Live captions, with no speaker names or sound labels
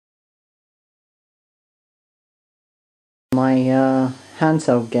my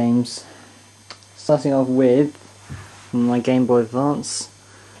handheld games. Starting off with my Game Boy Advance,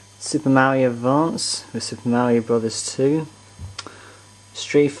 Super Mario Advance with Super Mario Bros. 2,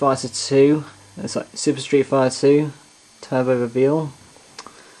 Street Fighter 2, Super Street Fighter 2, Turbo Reveal,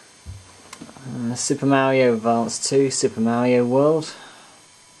 Super Mario Advance 2, Super Mario World,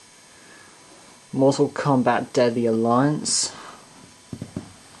 Mortal Kombat Deadly Alliance,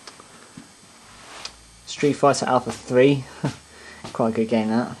 Street Fighter Alpha 3, quite a good game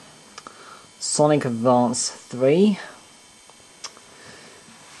that, Sonic Advance 3,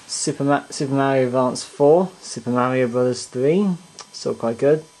 Super Mario Advance 4, Super Mario Bros. 3, still quite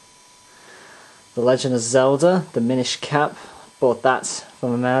good, The Legend of Zelda, The Minish Cap, bought that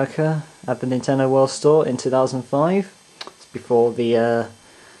from America at the Nintendo World Store in 2005, it's before the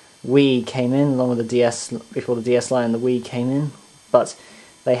Wii came in, along with the DS, before the DS line and the Wii came in, but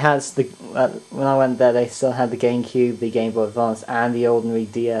they had when I went there they still had the GameCube, the Game Boy Advance and the ordinary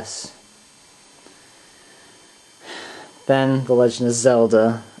DS. Then The Legend of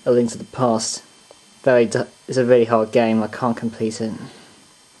Zelda, A Link to the Past. It's a really hard game, I can't complete it.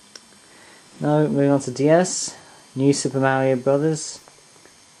 Now moving on to DS, New Super Mario Bros.,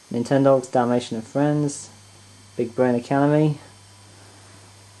 Nintendogs, Dalmatian and Friends, Big Brain Academy,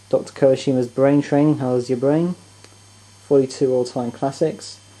 Dr. Kuroshima's Brain Training, How's Your Brain, 42 All-Time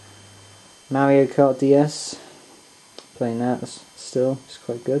Classics, Mario Kart DS, playing that still, it's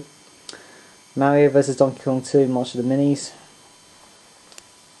quite good, Mario vs Donkey Kong 2, March of the Minis,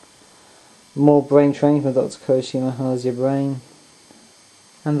 more Brain Training from Dr. Kuroshima, How's Your Brain,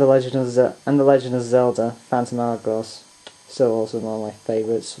 and The Legend of Zelda, Phantom Hourglass, still also one of my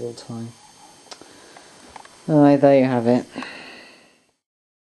favourites of all time. Alright, there you have it.